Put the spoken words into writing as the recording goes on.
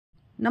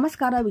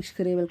ನಮಸ್ಕಾರ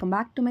ವೀಕ್ಷಕರೇ, welcome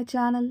back to my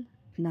channel.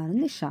 ನಾನು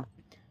ನಿಶಾ.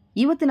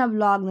 ಇವತ್ತಿನ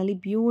ವ್ಲಾಗ್ನಲ್ಲಿ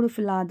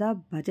ಬ್ಯೂಟಿಫುಲ್ ಆದ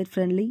budget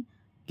friendly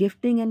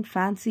gifting and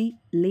fancy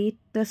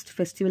latest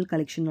festival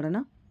collection ನೋಡೋಣ.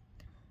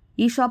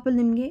 ಈ ಶಾಪಲ್ಲಿ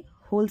ನಿಮಗೆ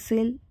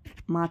ಹೋಲ್ಸೇಲ್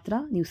ಮಾತ್ರ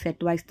ನೀವು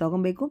ಸೆಟ್ ವೈಸ್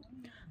ತೊಗೊಬೇಕು.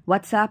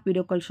 ವಾಟ್ಸ್ಆ್ಯಪ್,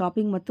 ವಿಡಿಯೋ ಕಾಲ್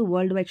ಶಾಪಿಂಗ್ ಮತ್ತು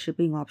ವರ್ಲ್ಡ್ ವೈಡ್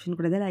ಶಿಪ್ಪಿಂಗ್ ಆಪ್ಷನ್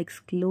ಕೂಡ ಇದೆ.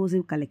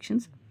 Exclusive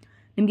collections.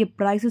 ನಿಮಗೆ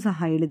ಪ್ರೈಸು ಸಹ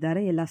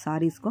ಹೇಳಿದ್ದಾರೆ. ಎಲ್ಲ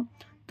ಸಾರೀಸ್ಗೂ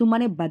ತುಂಬಾ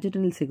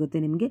ಬಜೆಟಲ್ಲಿ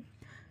ಸಿಗುತ್ತೆ ನಿಮಗೆ.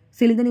 ಸೊ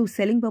ಇಲ್ಲಿಂದ ನೀವು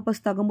ಸೆಲ್ಲಿಂಗ್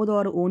ಪರ್ಪಸ್ ತೊಗೊಬೋದು,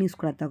 ಅವ್ರ ಓನ್ ಯೂಸ್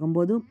ಕೂಡ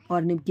ತೊಗೊಬೋದು.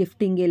 ಅವ್ರು ನೀವು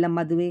ಗಿಫ್ಟಿಂಗ್ ಎಲ್ಲ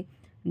ಮದುವೆ,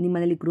 ನಿಮ್ಮ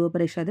ಮನೇಲಿ ಗೃಹ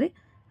ಪ್ರವೇಶ ಆದರೆ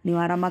ನೀವು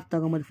ಆರಾಮಾಗಿ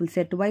ತೊಗೊಬೋದು. ಫುಲ್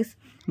ಸೆಟ್ ವೈಸ್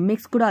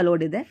ಮಿಕ್ಸ್ ಕೂಡ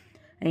ಅಲೋಡ್ ಇದೆ.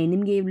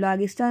 ನಿಮಗೆ ಈ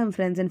ವ್ಲಾಗ್ ಇಷ್ಟ, ನಿಮ್ಮ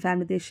ಫ್ರೆಂಡ್ಸ್ ಆ್ಯಂಡ್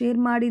ಫ್ಯಾಮಿಲಿ ಶೇರ್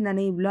ಮಾಡಿ.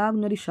 ನಾನು ಈ ವ್ಲಾಗ್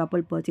ನೋಡಿ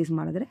ಶಾಪಲ್ಲಿ ಪರ್ಚೇಸ್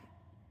ಮಾಡಿದ್ರೆ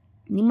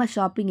ನಿಮ್ಮ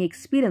ಶಾಪಿಂಗ್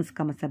ಎಕ್ಸ್ಪೀರಿಯನ್ಸ್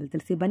ಕಮೆಂಟ್ಸಲ್ಲಿ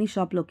ತಿಳಿಸಿ. ಬನ್ನಿ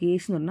ಶಾಪ್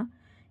ಲೊಕೇಶನ್ನ.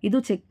 ಇದು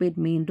Chickpet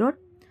main road.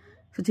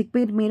 So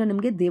Chickpet main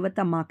ನಿಮಗೆ ದೇವಥ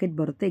ಮಾರ್ಕೆಟ್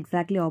ಬರುತ್ತೆ,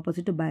 exactly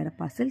opposite to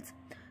Byrappa silks.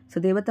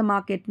 So ದೇವಥ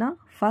ಮಾರ್ಕೆಟ್ನ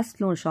first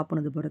floor shop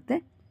ಅನ್ನೋದು ಬರುತ್ತೆ.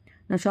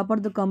 ನಾನು ಶಾಪ್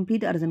ಅವ್ರದ್ದು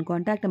ಕಂಪ್ಲೀಟ್ ಅರ್ಜೆಂಟ್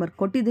ಕಾಂಟ್ಯಾಕ್ಟ್ ನಂಬರ್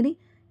ಕೊಟ್ಟಿದ್ದೀನಿ.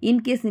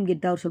 ಇನ್ ಕೇಸ್ ನಿಮಗೆ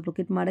ಅವ್ರು ಸ್ವಲ್ಪ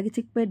ಲೊಕೇಟ್ ಮಾಡೋಕ್ಕೆ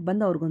ಚಿಕ್ಪೇಟ್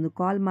ಬಂದು ಅವ್ರಿಗೊಂದು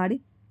ಕಾಲ್ ಮಾಡಿ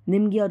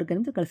ನಿಮಗೆ ಅವ್ರಿಗೆ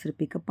ನಿಮ್ದು ಕಳಿಸ್ರಿ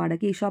ಪಿಕಪ್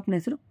ಮಾಡೋಕ್ಕೆ. ಈ ಶಾಪ್ನ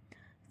ಹೆಸರು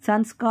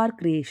ಸಂಸ್ಕಾರ್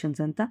ಕ್ರಿಯೇಷನ್ಸ್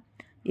ಅಂತ.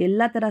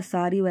 ಎಲ್ಲ ಥರ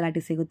ಸಾರಿ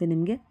ವೆರೈಟಿ ಸಿಗುತ್ತೆ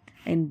ನಿಮಗೆ.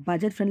 ಆ್ಯಂಡ್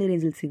ಬಜೆಟ್ ಫ್ರೆಂಡ್ಲಿ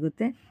ರೇಂಜಲ್ಲಿ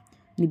ಸಿಗುತ್ತೆ.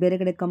 ನೀವು ಬೇರೆ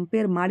ಕಡೆ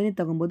ಕಂಪೇರ್ ಮಾಡಿನೇ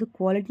ತೊಗೊಬೋದು.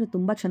 ಕ್ವಾಲಿಟಿನೂ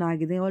ತುಂಬ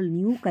ಚೆನ್ನಾಗಿದೆ. All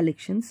new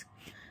collections.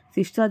 ಸೊ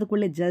ಇಷ್ಟ ಆದ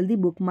ಕೂಡಲೇ ಜಲ್ದಿ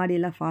ಬುಕ್ ಮಾಡಿ.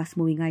 ಎಲ್ಲ ಫಾಸ್ಟ್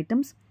ಮೂವಿಂಗ್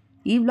ಐಟಮ್ಸ್.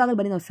 ಈ ವ್ಲಾಗಲ್ಲಿ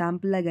ಬನ್ನಿ ನಾವು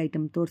ಸ್ಯಾಂಪಲಾಗಿ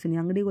ಐಟಮ್ ತೋರಿಸ್ತೀನಿ.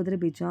 ಅಂಗಡಿಗೆ ಹೋದರೆ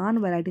ಬೇಜಾನ್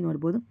ವೆರೈಟಿ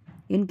ನೋಡ್ಬೋದು.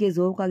 ಇನ್ ಕೇಸ್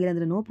ಹೋಗೋಕ್ಕಾಗಿಲ್ಲ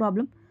ಅಂದರೆ no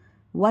problem,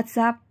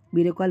 WhatsApp,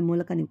 video call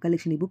ಮೂಲಕ ನೀವು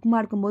ಕಲೆಕ್ಷನಿಗೆ ಬುಕ್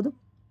ಮಾಡ್ಕೊಬೋದು.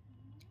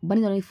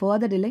 ಬನ್ನಿ ನೋಡಿ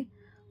ಫರ್ದರ್ ಡಿಲೇ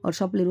ಅವ್ರ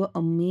ಶಾಪಲ್ಲಿರುವ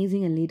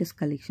ಅಮೇಜಿಂಗ್ ಆ್ಯಂಡ್ ಲೇಟೆಸ್ಟ್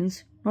ಕಲೆಕ್ಷನ್ಸ್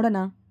ನೋಡೋಣ.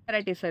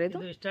 ವೆರೈಟಿ ಸರ್ ಇದು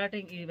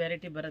ಸ್ಟಾರ್ಟಿಂಗ್ ಈ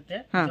ವೆರೈಟಿ ಬರುತ್ತೆ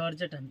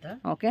ಜಾರ್ಜೆಟ್ ಅಂತ.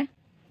 ಓಕೆ,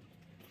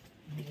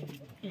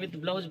 ವಿತ್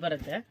ಬ್ಲೌಸ್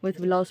ಬರುತ್ತೆ.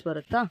 ವಿತ್ ಬ್ಲೌಸ್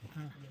ಬರುತ್ತಾ?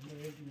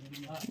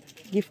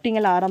 ಗಿಫ್ಟಿಂಗ್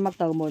ಎಲ್ಲ ಆರಾಮಾಗಿ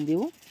ತಗೊಬೋದು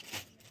ನೀವು.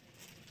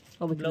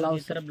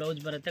 ಈ ತರ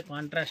ಬ್ಲೌಸ್ ಬರುತ್ತೆ,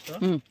 ಕಾಂಟ್ರಾಸ್ಟ್.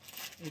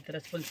 ಈ ತರ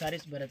ಫುಲ್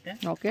ಸಾರೀಸ್ ಬರುತ್ತೆ.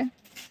 ಓಕೆ,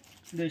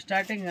 ಇದು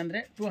ಸ್ಟಾರ್ಟಿಂಗ್ ಅಂದ್ರೆ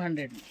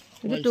 200.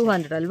 ಇದು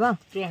 200 ಅಲ್ವಾ?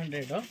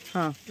 200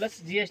 ಪ್ಲಸ್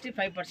GST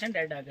 5%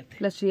 ಆಡ್ ಆಗುತ್ತೆ.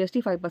 ಪ್ಲಸ್ GST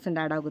 5%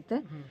 ಆಡ್ ಆಗುತ್ತೆ.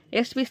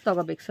 ಎಷ್ಟು ಪೀಸ್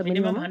ತಗೋಬೇಕು sir?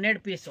 Minimum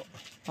 100 piece.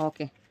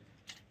 Okay,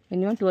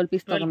 minimum 12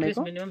 piece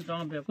ತಗೋಬೇಕು. ಮಿನಿಮಮ್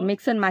ತಗೋಬೇಕು.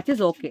 ಮಿಕ್ಸ್ ಅಂಡ್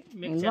ಮ್ಯಾಚಸ್ ಓಕೆ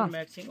ಅಲ್ವಾ?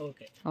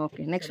 ಓಕೆ.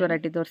 ಓಕೆ, ನೆಕ್ಸ್ಟ್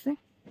ವೆರೈಟಿ ತೋರಿಸಿ.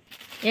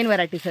 ಏನು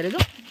ವೆರೈಟಿ ಸರ್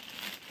ಇದು?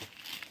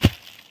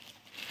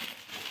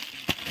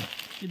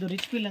 ಇದು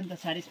ರಿಚ್ ಫೀಲ್ ಅಂತ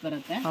ಸಾರೀಸ್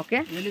ಬರುತ್ತೆ. ಓಕೆ,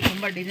 ಇದರಲ್ಲಿ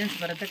ತುಂಬಾ ಡಿಸೈನ್ಸ್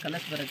ಬರುತ್ತೆ,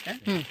 ಕಲರ್ಸ್ ಬರುತ್ತೆ.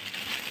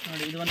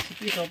 ನೋಡಿ, ಇದು ಒಂದು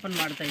 6 ಪೀಸ್ ಓಪನ್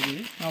ಮಾಡ್ತಾ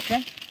ಇದೀವಿ. ಓಕೆ,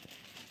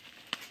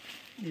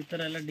 ಈ ತರ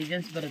ಎಲ್ಲ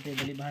ಡಿಸೈನ್ಸ್ ಬರುತ್ತೆ.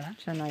 ಇದರಲ್ಲಿ ಬಹಳ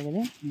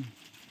ಚೆನ್ನಾಗಿದೆ.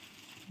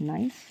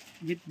 ನೈಸ್.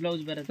 ವಿತ್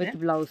ಬ್ಲೌಸ್ ಬರುತ್ತೆ. With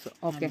blouse.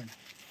 ಓಕೆ,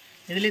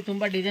 ಇದರಲ್ಲಿ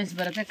ತುಂಬಾ ಡಿಸೈನ್ಸ್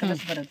ಬರುತ್ತೆ,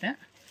 ಕಲರ್ಸ್ ಬರುತ್ತೆ.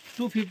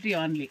 250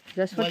 ಓನ್ಲಿ.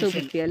 ಜಸ್ಟ್ ಫಾರ್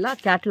 250 ಅಲ್ಲ?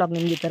 ಕ್ಯಾಟ್ಲಾಗ್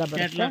ನಿಮ್ಗೆ ಈ ಥರ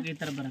ಬರುತ್ತೆ. ಕ್ಯಾಟ್ಲಾಗ್ ಈ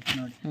ತರ ಬರುತ್ತೆ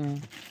ನೋಡಿ.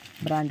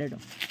 ಬ್ರ್ಯಾಂಡೆಡ್.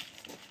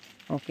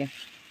 ಓಕೆ,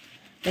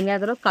 ನಿಮಗೆ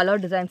ಯಾವ್ದಾದ್ರು ಕಲರ್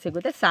ಡಿಸೈನ್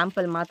ಸಿಗುತ್ತೆ.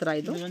 ಸ್ಯಾಂಪಲ್ ಮಾತ್ರ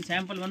ಇದು. ಒಂದು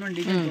ಸ್ಯಾಂಪಲ್ ಒಂದು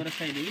ಡಿಸೈನ್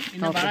ತೋರಿಸ್ತಾ ಇದೀವಿ.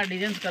 ಇನ್ನು ಬಹಳ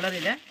ಡಿಸೈನ್ಸ್ ಕಲರ್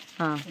ಇದೆ.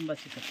 ತುಂಬಾ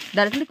ಸಿಗುತ್ತೆ.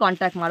 ಡೈರೆಕ್ಟ್ಲಿ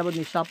ಕಾಂಟ್ಯಾಕ್ಟ್ ಮಾಡ್ಬೋದು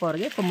ನೀವು ಶಾಪ್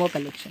ಅವರಿಗೆ ಫಾರ್ ಮೋರ್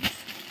ಕಲೆಕ್ಷನ್ಸ್.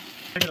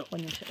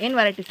 ಒಂದು ನಿಮಿಷ, ಏನು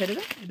ವೆರೈಟಿ ಸರ್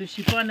ಇದು? ಇದು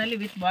ಶಿಫಾನ್ ಅಲ್ಲಿ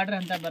ವಿತ್ ಬಾರ್ಡರ್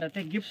ಅಂತ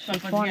ಬರುತ್ತೆ.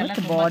 Gift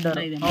border.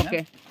 ಓಕೆ,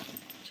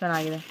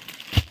 ಚೆನ್ನಾಗಿದೆ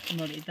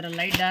ನೋಡಿ. ಈ ತರ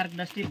ಲೈಟ್, ಡಾರ್ಕ್,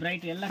 ಡಸ್ಟಿ,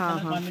 ಬ್ರೈಟ್ ಎಲ್ಲ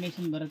ಕಲರ್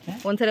ಕಾಂಬಿನೇಷನ್ ಬರುತ್ತೆ.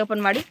 ಒಂದ್ಸರಿ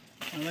ಓಪನ್ ಮಾಡಿ.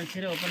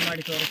 ಒಂದ್ಸರಿ ಓಪನ್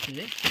ಮಾಡಿ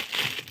ತೋರಿಸ್ತೀವಿ.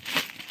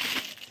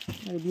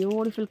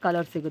 ಬ್ಯೂಟಿಫುಲ್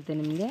ಕಲರ್ ಸಿಗುತ್ತೆ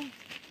ನಿಮಗೆ.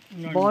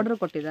 ಬಾರ್ಡರ್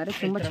ಕೊಟ್ಟಿದ್ದಾರೆ,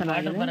 ತುಂಬಾ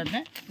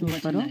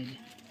ಚೆನ್ನಾಗಿದೆ.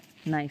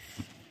 ನೈಸ್.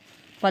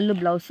 ಪಲ್ಲು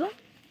ಬ್ಲೌಸು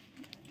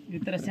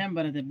ಈ ತರ ಸೇಮ್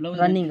ಬರುತ್ತೆ. Blouse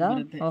running.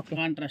 Okay,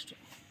 contrast.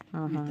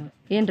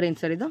 ಏನು ರೇಂಜ್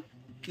ಸರ್ ಇದು?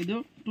 ಇದು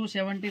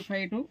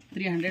 275 to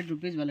 300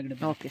 rupees ಒಳಗಡೆ.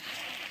 ಓಕೆ,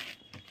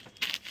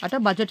 ಅಥವಾ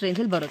ಬಜೆಟ್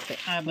ರೇಂಜಲ್ಲಿ ಬರುತ್ತೆ.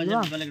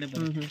 ಬಜೆಟ್ ಒಳಗಡೆ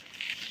ಬರುತ್ತೆ.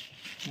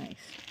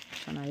 ನೈಸ್,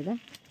 ಚೆನ್ನಾಗಿದೆ.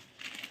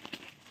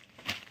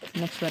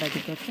 ನೆಕ್ಸ್ಟ್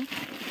ವೆರೈಟಿ ತೋರಿಸಿ.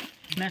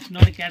 ನೆಕ್ಸ್ಟ್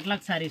ನೋಡಿ,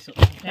 ಕ್ಯಾಟ್ಲಾಗ್ ಸಾರೀಸ್.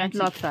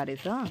 ಕ್ಯಾಟ್ಲಾಗ್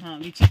ಸಾರೀಸ್.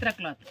 ವಿಚಿತ್ರ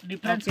cloth,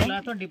 difference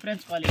cloth,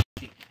 difference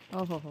quality.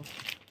 ಓಹೋ,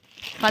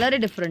 ಕಲರೇ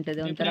ಡಿಫರೆಂಟ್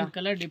ಇದೆ. ಒಂಥರ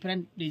colour,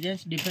 different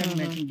designs, different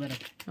matching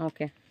ಬರುತ್ತೆ.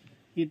 ಓಕೆ,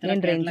 ಈ ತರ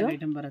ಕ್ಯಾಟ್ಲಾಗ್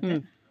ಐಟಮ್ ಬರುತ್ತೆ.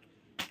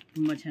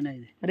 ತುಂಬಾ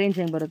ಚೆನ್ನಾಗಿದೆ. ರೇಂಜ್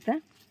ಹೆಂಗೆ ಬರುತ್ತೆ?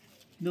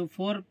 ಇದು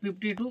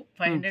 450 to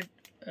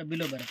 500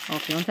 ಬಿಲೋ ಬರುತ್ತೆ.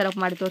 ಓಕೆ, ಒಂದ್ಸಲ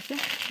ಮಾಡಿ ತೋರಿಸಿ.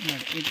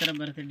 ನೋಡಿ, ಈ ತರ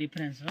ಬರುತ್ತೆ.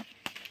 ಡಿಫರೆನ್ಸ್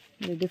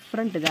ಇದು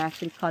ಡಿಫ್ರೆಂಟ್ ಇದೆ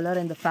ಆ್ಯಕ್ಚುಲಿ. ಕಲರ್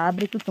ಇಂದ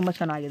ಫ್ಯಾಬ್ರಿಕ್ ತುಂಬ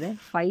ಚೆನ್ನಾಗಿದೆ,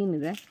 ಫೈನ್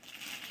ಇದೆ.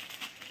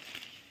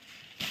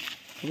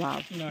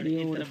 ವಾವ್, ನೋಡಿ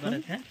ಈ ತರ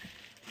ಬರುತ್ತೆ.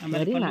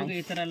 ಆಮೇಲೆ ಪಲ್ಲು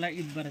ಈ ತರ ಎಲ್ಲ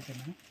ಇದು ಬರುತ್ತೆ.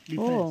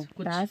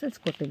 ಟ್ಯಾಸಲ್ಸ್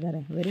ಕೊಟ್ಟಿದ್ದಾರೆ.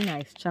 ವೆರಿ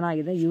ನೈಸ್,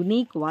 ಚೆನ್ನಾಗಿದೆ.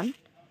 ಯುನೀಕ್ ಒನ್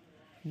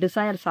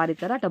ಡಿಸೈನರ್ ಸಾರಿ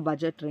ಥರ ಅಟ್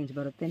ಬಜೆಟ್ ರೇಂಜ್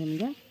ಬರುತ್ತೆ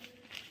ನಿಮಗೆ.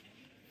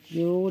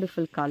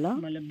 Beautiful colour.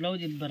 ಆಮೇಲೆ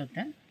ಬ್ಲೌಸ್ ಇದು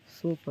ಬರುತ್ತೆ.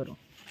 Super,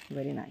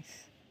 very nice.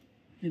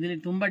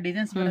 ಇದರಲ್ಲಿ ತುಂಬಾ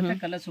ಡಿಸೈನ್ಸ್ ಬರುತ್ತೆ,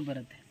 ಕಲರ್ಸ್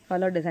ಬರುತ್ತೆ.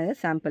 ಕಲರ್ ಡಿಸೈನ್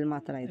ಸ್ಯಾಂಪಲ್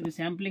ಮಾತ್ರ ಇದು.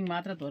 ಸ್ಯಾಂಪ್ಲಿಂಗ್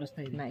ಮಾತ್ರ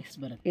ತೋರಿಸ್ತಾ ಇದೆ. ನೈಸ್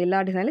ಬರುತ್ತೆ.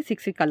 ಎಲ್ಲ ಡಿಸೈನ್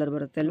 6 ಕಲರ್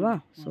ಬರುತ್ತೆ ಅಲ್ವಾ?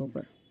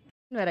 ಸೂಪರ್.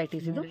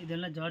 ವೆರೈಟೀಸ್ ಇದು.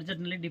 ಇದೆಲ್ಲ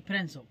ಜಾರ್ಜೆಟ್ ನಲ್ಲಿ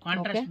ಡಿಫರೆನ್ಸ್.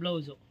 Contrast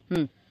blouse.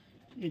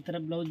 ಈ ತರ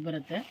ಬ್ಲೌಸ್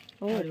ಬರುತ್ತೆ.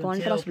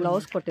 ಕಾಂಟ್ರಾಸ್ಟ್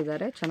ಬ್ಲೌಸ್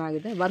ಕೊಟ್ಟಿದ್ದಾರೆ,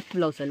 ಚೆನ್ನಾಗಿದೆ. ವರ್ಕ್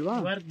ಬ್ಲೌಸ್ ಅಲ್ವಾ?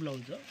 Work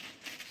blouse.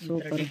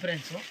 Super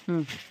difference.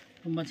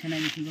 ತುಂಬಾ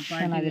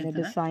ಚೆನ್ನಾಗಿದೆ.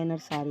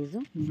 ಡಿಸೈನರ್ ಸಾರೀಸ್.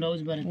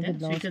 ಬ್ಲೌಸ್ ಬರುತ್ತೆ,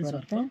 ಸೀಕ್ವೆನ್ಸ್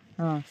ಬರುತ್ತೆ.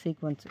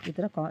 ಸೀಕ್ವೆನ್ಸ್ ಈ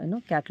ತರ ಏನು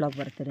ಕ್ಯಾಟ್ಲಾಗ್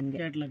ಬರುತ್ತೆ ನಿಮಗೆ.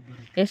 ಕ್ಯಾಟ್ಲಾಗ್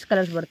ಬರುತ್ತೆ. ಎಷ್ಟು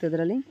ಕಲರ್ಸ್ ಬರುತ್ತೆ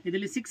ಇದರಲ್ಲಿ?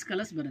 ಇದರಲ್ಲಿ 6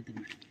 ಕಲರ್ಸ್ ಬರುತ್ತೆ.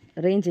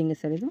 ರೇಂಜ್ ಹೆಂಗೆ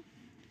ಸರ್ ಇದು?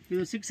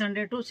 ಇದು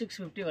 600 to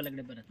 650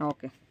 ಒಳಗಡೆ ಬರುತ್ತೆ.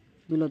 Okay,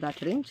 below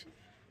that range.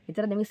 ಈ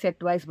ಥರ ನಿಮಗೆ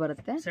ಸೆಟ್ ವೈಸ್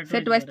ಬರುತ್ತೆ.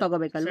 Set wise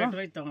ತಗೋಬೇಕಲ್ವಾ? ಸೆಟ್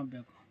ವೈಸ್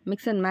ತಗೋಬೇಕು.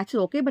 Mix and match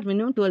okay, but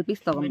minimum 12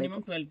 piece ತಗೋಬೇಕು.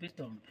 ಮಿನಿಮಮ್ 12 ಪೀಸ್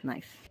ತಗೋಬೇಕು.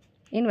 ನೈಸ್.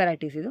 ಏನು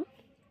ವೆರೈಟೀಸ್ ಇದು?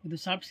 ಇದು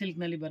ಸಾಫ್ಟ್ ಸಿಲ್ಕ್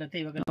ನಲ್ಲಿ ಬರುತ್ತೆ.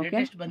 ಇವಾಗ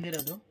ಲೇಟೆಸ್ಟ್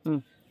ಬಂದಿರೋದು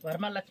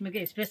ವರಮಹಾಲಕ್ಷ್ಮಿಗೆ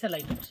ಸ್ಪೆಷಲ್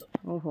ಐಟಮ್ಸ್.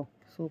 ಓಹೋ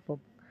ಸೂಪರ್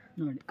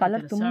ನೋಡಿ,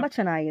 ಕಲರ್ ತುಂಬಾ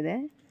ಚೆನ್ನಾಗಿದೆ.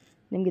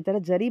 ನಿಮ್ಗೆ ಈ ತರ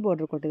ಜರಿ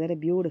ಬಾರ್ಡರ್ ಕೊಟ್ಟಿದ್ದಾರೆ,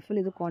 ಬ್ಯೂಟಿಫುಲ್.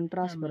 ಇದು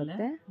ಕಾಂಟ್ರಾಸ್ಟ್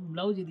ಬರುತ್ತೆ.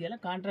 ಬ್ಲೌಸ್ ಇದೆಯಲ್ಲ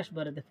ಕಾಂಟ್ರಾಸ್ಟ್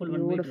ಬರುತ್ತೆ, ಫುಲ್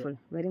ಬ್ಯೂಟಿಫುಲ್,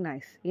 ವೆರಿ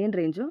ನೈಸ್. ಏನ್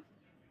ರೇಂಜು?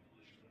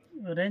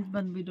 ರೇಂಜ್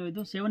ಬಂದ್ಬಿಟ್ಟು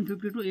ಇದು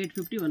 750 to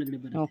 850 ಒಳಗಡೆ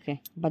ಬರುತ್ತೆ. ಓಕೆ,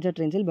 ಬಜೆಟ್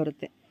ರೇಂಜಲ್ಲಿ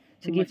ಬರುತ್ತೆ.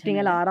 ಸೊ ಗಿಫ್ಟಿಂಗ್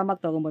ಎಲ್ಲ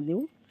ಆರಾಮಾಗಿ ತಗೊಂಬೋದು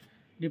ನೀವು.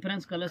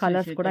 ಡಿಫರೆನ್ಸ್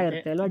ಕಲರ್ಸ್ ಕೂಡ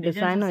ಇರುತ್ತೆ ಅಲ್ವಾ,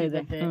 ಡಿಸೈನ್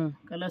ಇದೆ,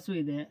 ಕಲರ್ಸು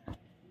ಇದೆ.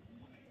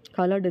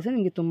 ಕಲರ್ ಡಿಸೈನ್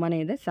ನಿಮಗೆ ತುಂಬಾನೇ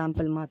ಇದೆ.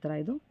 ಸ್ಯಾಂಪಲ್ ಮಾತ್ರ,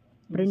 ಇದು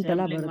ಪ್ರಿಂಟ್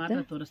ಎಲ್ಲ ಬರುತ್ತೆ.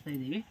 ತೋರಿಸ್ತಾ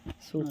ಇದೀವಿ.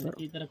 ಸೂಪರ್,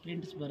 ಈ ತರ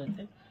ಪ್ರಿಂಟ್ಸ್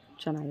ಬರುತ್ತೆ,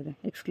 ಚೆನ್ನಾಗಿದೆ.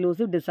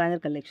 ಎಕ್ಸ್ಕ್ಲೂಸಿವ್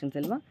ಡಿಸೈನರ್ ಕಲೆಕ್ಷನ್ಸ್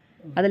ಅಲ್ವಾ.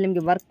 ಅದ್ರಲ್ಲಿ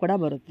ನಿಮಗೆ ವರ್ಕ್ ಕೂಡ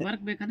ಬರುತ್ತೆ.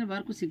 ವರ್ಕ್ ಬೇಕಂದ್ರೆ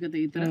ವರ್ಕ್ ಸಿಗುತ್ತೆ.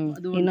 ಈ ತರ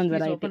ಇನ್ನೊಂದು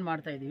ವೆರೈಟಿ ಓಪನ್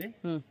ಮಾಡ್ತಾ ಇದೀವಿ.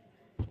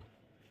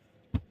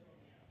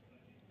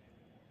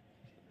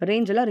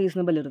 ರೇಂಜ್ ಎಲ್ಲ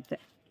ರೀಸನಬಲ್ ಇರುತ್ತೆ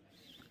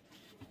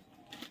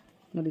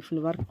ನೋಡಿ.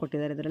 ಫುಲ್ ವರ್ಕ್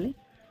ಕೊಟ್ಟಿದ್ದಾರೆ ಇದರಲ್ಲಿ,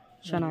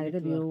 ಚೆನ್ನಾಗಿದೆ.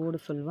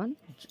 Beautiful one.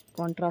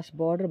 ಕಾಂಟ್ರಾಸ್ಟ್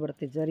ಬಾರ್ಡರ್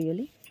ಬರುತ್ತೆ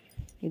ಜರಿಯಲ್ಲಿ.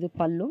 ಇದು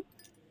ಪಲ್ಲು,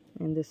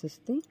 and this is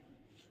the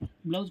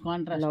blouse.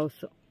 Contrast blouse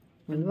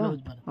ಅಲ್ವಾ.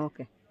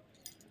 ಓಕೆ,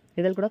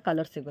 ಇದ್ರಲ್ಲಿ ಕೂಡ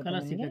ಕಲರ್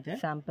ಸಿಗುತ್ತೆ.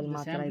 ಸ್ಯಾಂಪಲ್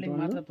ಮಾತ್ರ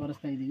ಇದು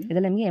ತೋರಿಸ್ತಾ ಇದೀವಿ.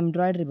 ಇದರಲ್ಲಿ ನಿಮಗೆ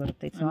ಎಂಬ್ರಾಯ್ಡ್ರಿ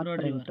ಬರುತ್ತೆ, ಇಟ್ಸ್ ನಾಟ್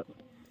ಪ್ರಿಂಟ್.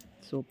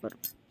 ಸೂಪರ್.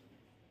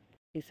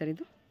 ಈ ಸರ್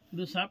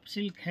ಇದು ಸಾಫ್ಟ್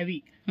ಸಿಲ್ಕ್ ಹೆವಿ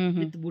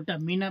ವಿತ್ ಬೂಟ,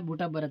 ಮೀನಾ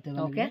ಬೂಟ ಬರುತ್ತೆ.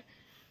 ಓಕೆ,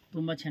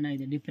 ತುಂಬಾ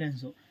ಚೆನ್ನಾಗಿದೆ.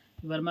 Difference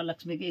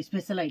ವರಮಹಾಲಕ್ಷ್ಮಿಗೆ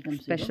special item,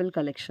 special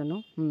collection.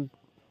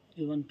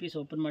 ಇದು ಒಂದು ಪೀಸ್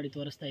ಓಪನ್ ಮಾಡಿ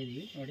ತೋರಿಸ್ತಾ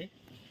ಇದೀವಿ ನೋಡಿ,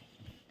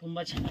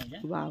 ತುಂಬಾ ಚೆನ್ನಾಗಿದೆ.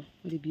 ವಾವ್,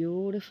 ಇದು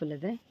ಬ್ಯೂಟಿಫುಲ್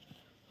ಇದೆ.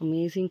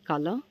 ಅಮೇಸಿಂಗ್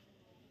ಕಲರ್,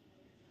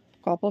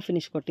 ಕಾಪರ್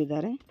ಫಿನಿಶ್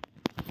ಕೊಟ್ಟಿದ್ದಾರೆ.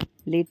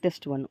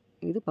 Latest one.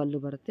 ಇದು ಪಲ್ಲು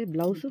ಬರುತ್ತೆ.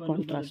 Blouse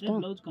contrast.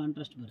 ಬ್ಲೌಸ್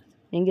ಕಾಂಟ್ರಾಸ್ಟ್ ಬರುತ್ತೆ.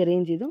 ಹೆಂಗೆ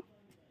ರೇಂಜ್ ಇದು?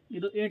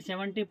 ಇದು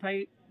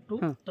 875 to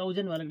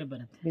 1000 ಒಳಗಡೆ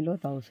ಬರುತ್ತೆ. ಬಿಲೋ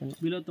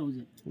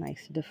 1000.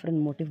 ನೈಸ್,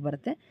 ಡಿಫರೆಂಟ್ ಮೋಟಿವ್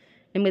ಬರುತ್ತೆ.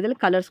 ನಿಮ್ಗೆ ಇದರಲ್ಲಿ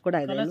ಕಲರ್ಸ್ ಕೂಡ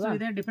ಇದೆ ಅಲ್ವಾ?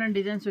 ಇದೆ, ಡಿಫರೆಂಟ್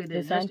ಡಿಸೈನ್ಸ್ ಇದೆ.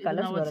 ಡಿಸೈನ್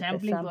ಕಲರ್ಸ್ ಬರುತ್ತೆ.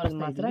 ಸ್ಯಾಂಪಲ್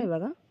ಮಾತ್ರ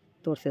ಇವಾಗ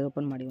ತೋರಿಸಿ,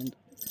 ಓಪನ್ ಮಾಡಿ ಒಂದು.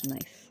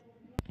 ನೈಸ್.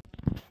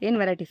 ಏನು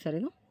ವೆರೈಟಿ ಸರ್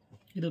ಇದು?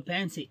 ಇದು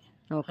ಫ್ಯಾನ್ಸಿ.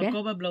 Okay,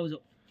 Koba blouse.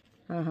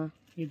 ಹಾಂ,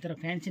 ಈ ತರ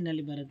ಫ್ಯಾನ್ಸಿ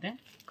ನಲ್ಲಿ ಬರುತ್ತೆ.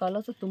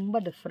 ಕಲರ್ಸ್ ತುಂಬಾ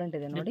ಡಿಫರೆಂಟ್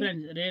ಇದೆ ನೋಡಿ.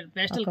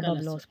 ಪೇಸ್ಟಲ್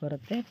ಕಲರ್ಸ್ ಬ್ಲೌಸ್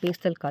ಬರುತ್ತೆ.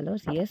 Pastel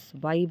colours, S,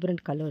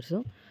 vibrant colours.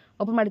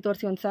 Open ಮಾಡಿ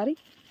ತೋರಿಸಿ ಒಂದು ಸಾರಿ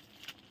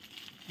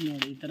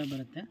ನೋಡಿ. ಈ ತರ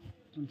ಬರುತ್ತೆ.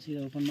 ಒಂದು ಸೀರೆ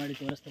ಓಪನ್ ಮಾಡಿ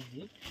ತೋರಿಸ್ತಾ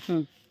ಇದ್ದೀವಿ.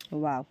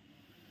 ವಾವ್,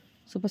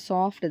 ಸೂಪರ್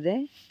ಸಾಫ್ಟ್ ಇದೆ.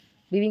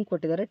 ವಿವಿಂಗ್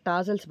ಕೊಟ್ಟಿದ್ದಾರೆ.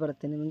 ಟಾಸಲ್ಸ್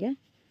ಬರುತ್ತೆ ನಿಮಗೆ.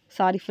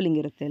 ಸಾರಿ ಫುಲ್ಲಿಂಗ್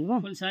ಇರುತ್ತೆ ಅಲ್ವಾ?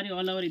 ಫುಲ್ ಸಾರಿ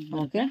ಆಲ್ ಓವರ್ ಇದು.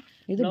 ಓಕೆ,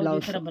 ಇದು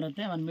ಬ್ಲೌಸ್ ತರ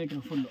ಬರುತ್ತೆ. 1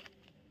 ಮೀಟರ್ ಫುಲ್.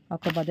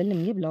 ಅಕ್ಕಬಾದಲ್ಲಿ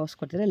ನಿಮಗೆ ಬ್ಲೌಸ್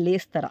ಕೊಟ್ಟಿದ್ದಾರೆ.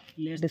 ಲೇಸ್ ತರ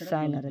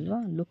ಡಿಸೈನರ್ ಅಲ್ವಾ,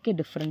 ಲುಕ್ಕೇ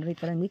ಡಿಫ್ರೆಂಟ್. ಈ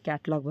ತರ ನಿಮಗೆ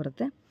ಕ್ಯಾಟ್ಲಾಗ್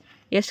ಬರುತ್ತೆ.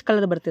 ಎಷ್ಟು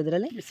ಕಲರ್ ಬರುತ್ತೆ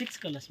ಇದರಲ್ಲಿ? 6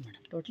 ಕಲರ್ಸ್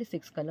ಮೇಡಮ್. ಟೋಟಲಿ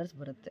 6 ಕಲರ್ಸ್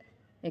ಬರುತ್ತೆ.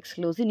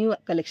 ಎಕ್ಸ್ಕ್ಲೂಸಿವ್ ನ್ಯೂ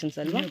ಕಲೆಕ್ಷನ್ಸ್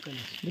ಅಲ್ವಾ?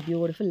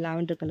 ಬ್ಯೂಟಿಫುಲ್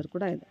ಲ್ಯಾವೆಂಡರ್ ಕಲರ್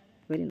ಕೂಡ ಇದೆ.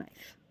 Very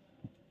nice.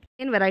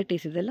 ಏನು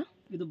ವೆರೈಟೀಸ್ ಇದೆಲ್ಲ?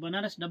 ಇದು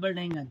ಬನಾರಸ್ ಡಬಲ್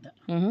ಡೈಯಿಂಗ್ ಅಂತ.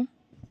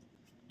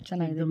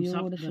 ಚೆನ್ನಾಗಿದೆ.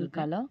 ಬ್ಯೂಟಿಫುಲ್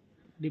ಕಲರ್,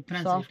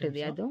 ಸಾಫ್ಟ್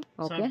ಇದೆ ಅದು.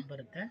 ಓಕೆ,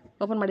 ಬರುತ್ತೆ.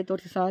 ಓಪನ್ ಮಾಡಿ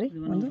ತೋರಿಸಿ ಸಾರಿ.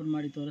 ಓಪನ್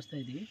ಮಾಡಿ ತೋರಿಸ್ತಾ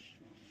ಇದೀವಿ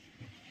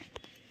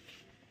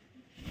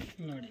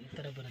ನೋಡಿ. ಈ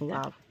ತರ ಬರುತ್ತೆ.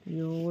 ವಾವ್,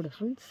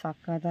 ಬ್ಯೂಟಿಫುಲ್,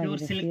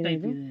 ಸಕ್ಕತ್ತಾಗಿದೆ ಸೀರೆ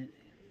ಇದು.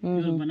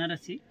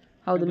 ಬನಾರಸಿ.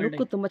 ಹೌದು,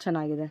 ಲುಕ್ ತುಂಬಾ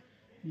ಚೆನ್ನಾಗಿದೆ.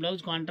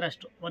 ಬ್ಲೌಸ್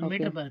ಕಾಂಟ್ರಾಸ್ಟ್ 1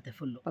 ಮೀಟರ್ ಬರುತ್ತೆ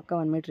ಫುಲ್. ಪಕ್ಕ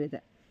 1 ಮೀಟರ್ ಇದೆ.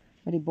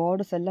 ಬರೀ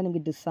ಬಾರ್ಡರ್ಸ್ ಎಲ್ಲ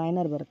ನಿಮಗೆ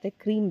ಡಿಸೈನರ್ ಬರುತ್ತೆ.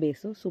 ಕ್ರೀಮ್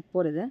ಬೇಸು,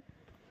 ಸೂಪರ್ ಇದೆ.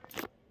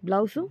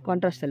 ಬ್ಲೌಸು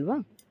ಕಾಂಟ್ರಾಸ್ಟ್ ಅಲ್ವಾ?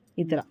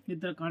 ಈ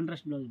ತರ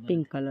contrast blouse,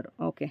 pink colour.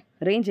 Okay,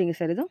 range ಹೆಂಗೆ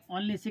ಸರ್ ಇದು?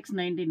 Only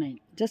 699.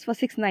 Just for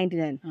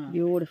 699.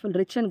 Beautiful,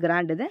 rich and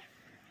grand ಇದೆ.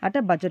 At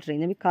a budget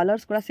range. ನಿಮಗೆ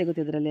ಕಲರ್ಸ್ ಕೂಡ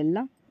ಸಿಗುತ್ತೆ ಇದರಲ್ಲಿ. ಎಲ್ಲ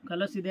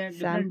ಕಲರ್ಸ್ ಇದೆ,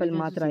 ಸ್ಯಾಂಪಲ್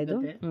ಮಾತ್ರ ಇದು.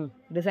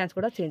 ಡಿಸೈನ್ಸ್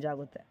ಕೂಡ ಚೇಂಜ್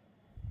ಆಗುತ್ತೆ.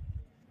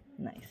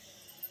 ನೈಸ್.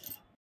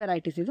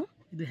 ವೆರೈಟೀಸ್ ಇದು?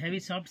 ಇದು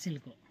heavy soft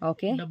silk.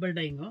 Okay, double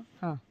dying.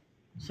 ಹಾಂ,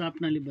 ಸಾಫ್ಟ್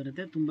ನಲ್ಲಿ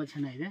ಬರುತ್ತೆ. ತುಂಬಾ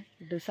ಚೆನ್ನಾಗಿದೆ.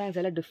 ಡಿಸೈನ್ಸ್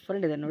ಎಲ್ಲ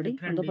ಡಿಫ್ರೆಂಟ್ ಇದೆ ನೋಡಿ.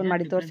 ಒಂದು ಓಪನ್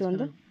ಮಾಡಿ ತೋರಿಸಿ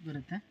ಒಂದು.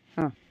 ಬರುತ್ತೆ.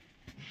 ಹಾಂ,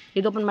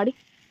 ಇದು ಓಪನ್ ಮಾಡಿ.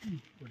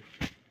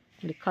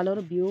 ಕಲರ್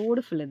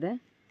ಬ್ಯೂಟಿಫುಲ್ ಇದೆ.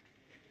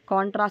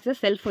 ಕಾಂಟ್ರಾಸ್ಟ್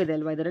ಸೆಲ್ಫ್ ಇದೆ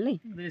ಅಲ್ವಾ ಇದರಲ್ಲಿ?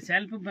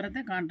 ಸೆಲ್ಫ್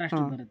ಬರುತ್ತೆ,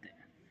 ಕಾಂಟ್ರಾಸ್ಟ್ ಬರುತ್ತೆ.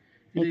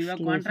 ಇದು ಇವಾಗ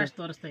ಕಾಂಟ್ರಾಸ್ಟ್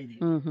ತೋರಿಸ್ತಾ ಇದೀವಿ.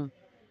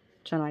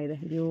 ಚೆನ್ನಾಗಿದೆ.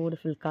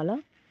 Beautiful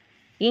colour.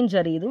 ಏನ್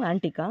ಜರಿ ಇದು?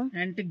 ಆಂಟಿಕಾ?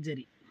 ಆಂಟಿಕ್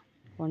ಜರಿ.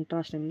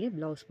 ಕಾಂಟ್ರಾಸ್ಟ್ ನಿಮಗೆ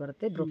ಬ್ಲೌಸ್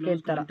ಬರುತ್ತೆ.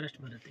 ಬ್ರೊಕೇಡ್ ತರ ಕಾಂಟ್ರಾಸ್ಟ್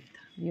ಬರುತ್ತೆ.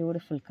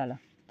 ಬ್ಯೂಟಿಫುಲ್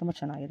ಕಲರ್, ತುಂಬಾ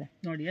ಚೆನ್ನಾಗಿದೆ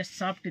ನೋಡಿ. ಎಷ್ಟು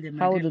ಸಾಫ್ಟ್ ಇದೆ.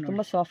 ಹೌದು,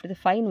 ತುಂಬಾ ಸಾಫ್ಟ್ ಇದೆ.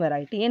 Fine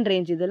variety. ಏನ್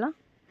ರೇಂಜ್ ಇದೆಲ್ಲ?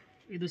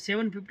 ಇದು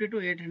 750 to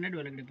 800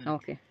 ಒಳಗಡೆ ಬರುತ್ತೆ.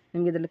 ಓಕೆ,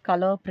 ನಿಮಗೆ ಇದರಲ್ಲಿ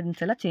ಕಲರ್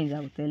ಪ್ರಿಂಟ್ಸ್ ಎಲ್ಲ ಚೇಂಜ್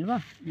ಆಗುತ್ತೆ ಅಲ್ವಾ?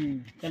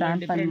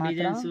 ಸ್ಯಾಂಪಲ್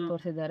ಮಾತ್ರ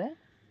ತೋರಿಸಿದ್ದಾರೆ.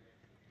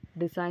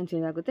 ಡಿಸೈನ್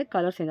ಚೇಂಜ್ ಆಗುತ್ತೆ,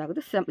 ಕಲರ್ ಚೇಂಜ್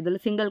ಆಗುತ್ತೆ.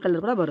 ಇದರಲ್ಲಿ ಸಿಂಗಲ್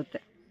ಕಲರ್ ಕೂಡ ಬರುತ್ತೆ.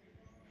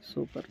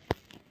 ಸೂಪರ್.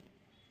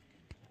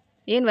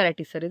 ಏನು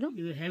ವೆರೈಟಿ ಸರ್ ಇದು?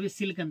 ಇದು ಹೆವಿ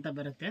ಸಿಲ್ಕ್ ಅಂತ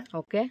ಬರುತ್ತೆ.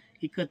 ಓಕೆ,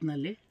 ಇಕ್ಕತ್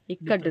ನಲ್ಲಿ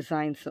ಇಕ್ಕಟ್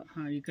ಡಿಸೈನ್ಸ್.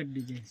 ಹಾ, ಇಕ್ಕಟ್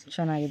ಡಿಸೈನ್ಸ್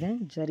ಚೆನ್ನಾಗಿದೆ.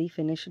 ಜರಿ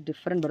ಫಿನಿಶ್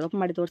ಡಿಫರೆಂಟ್ ಬರುತ್ತೆ.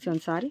 ಓಪನ್ ಮಾಡಿ ತೋರಿಸಿ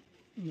ಒಂದು ಸಾರಿ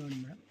ನೋಡಿ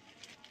ಮೇಡಮ್.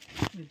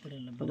 ಈ ತರ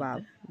ಎಲ್ಲ ಬರುತ್ತೆ.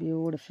 Wow,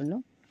 beautiful.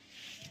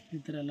 ಈ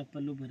ತರ ಎಲ್ಲ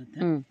ಪಲ್ಲು ಬರುತ್ತೆ.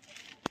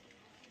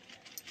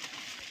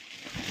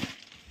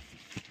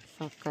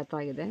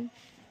 ಸಖತ್ತಾಗಿದೆ.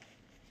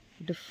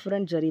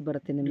 ಡಿಫರೆಂಟ್ ಜರಿ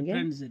ಬರುತ್ತೆ ನಿಮಗೆ.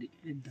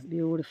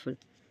 ಬ್ಯೂಟಿಫುಲ್.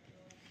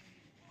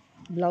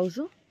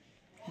 ಬ್ಲೌಸು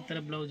ಈ ತರ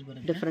ಬ್ಲೌಸ್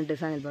ಬರುತ್ತೆ. ಡಿಫರೆಂಟ್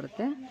ಡಿಸೈನ್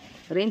ಬರುತ್ತೆ.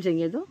 ರೇಂಜ್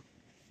ಹೆಂಗೆ ಇದು?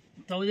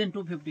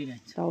 1250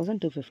 range.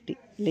 1250.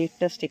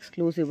 Latest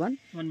exclusive one.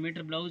 1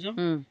 metre blouse,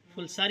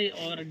 full ಸಾರಿ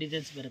ಓವರ್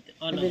ಡಿಸೈನ್ಸ್ ಬರುತ್ತೆ.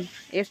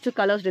 ಎಷ್ಟು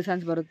ಕಲರ್ಸ್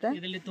ಡಿಸೈನ್ಸ್ ಬರುತ್ತೆ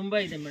ಇದರಲ್ಲಿ? ತುಂಬಾ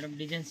ಇದೆ ಮೇಡಮ್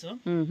ಡಿಸೈನ್ಸ್.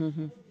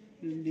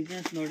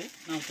 ಡಿಸೈನ್ಸ್ ನೋಡಿ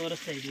ನಾವು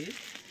ತೋರಿಸ್ತಾ ಇದೀವಿ.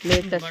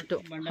 ಲೇಟೆಸ್ಟ್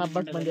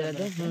ಹಬ್ಬಕ್ಕೆ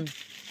ಬಂದಿರೋದು.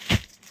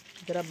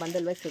 ಇದರ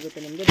ಬಂಡಲ್ ವೈಸ್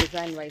ಸಿಗುತ್ತೆ ನಿಮಗೆ.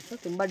 ಡಿಸೈನ್ ವೈಸ್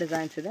ತುಂಬಾ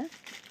ಡಿಸೈನ್ಸ್ ಇದೆ.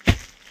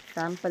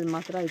 ಸ್ಯಾಂಪಲ್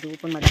ಮಾತ್ರ ಇದು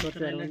ಓಪನ್ ಮಾಡಿ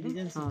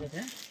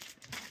ತೋರಿಸ್ತಾರೆ.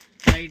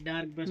 ಲೈಟ್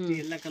ಡಾರ್ಕ್ ಬಸ್ಟ್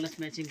ಎಲ್ಲ ಕಲರ್ಸ್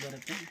ಮ್ಯಾಚಿಂಗ್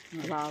ಬರುತ್ತೆ.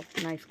 Wow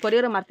nice.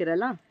 ಕೊರಿಯರ್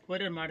ಮಾಡ್ತೀರಲ್ಲ?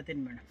 ಕೊರಿಯರ್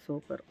ಮಾಡ್ತೀನಿ ಮೇಡಮ್.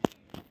 ಸೂಪರ್.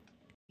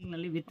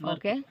 ನಲ್ಲಿ with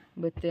okay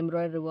with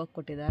embroidery work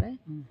ಕೊಟ್ಟಿದ್ದಾರೆ.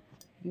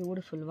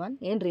 Beautiful one.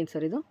 ಏನು ರೇಂಜ್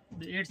ಸರ್ ಇದು?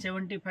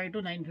 875 to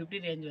 950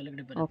 ರೇಂಜ್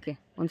ಒಳಗಡೆ ಬರುತ್ತೆ. ಓಕೆ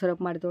ಒಂದ್ಸಲ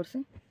ಮಾಡಿ ತೋರಿಸಿ.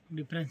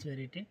 Difference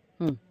variety,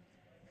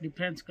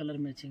 difference colour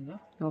matching.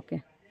 Okay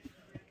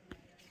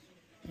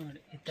ನೋಡಿ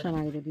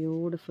ಚೆನ್ನಾಗಿದೆ.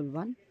 Beautiful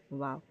one.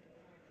 ವಾವ್.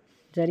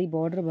 ಜರಿ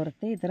ಬಾರ್ಡರ್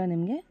ಬರುತ್ತೆ ಈ ಥರ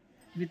ನಿಮಗೆ.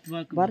 ವಿತ್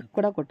ವರ್ಕ್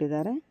ಕೂಡ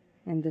ಕೊಟ್ಟಿದ್ದಾರೆ.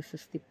 And this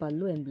is the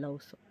pallu and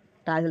blouse.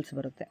 Tassels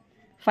ಬರುತ್ತೆ.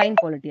 ಫೈನ್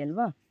ಕ್ವಾಲಿಟಿ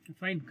ಅಲ್ವಾ?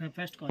 Fine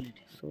first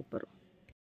quality. ಸೂಪರು.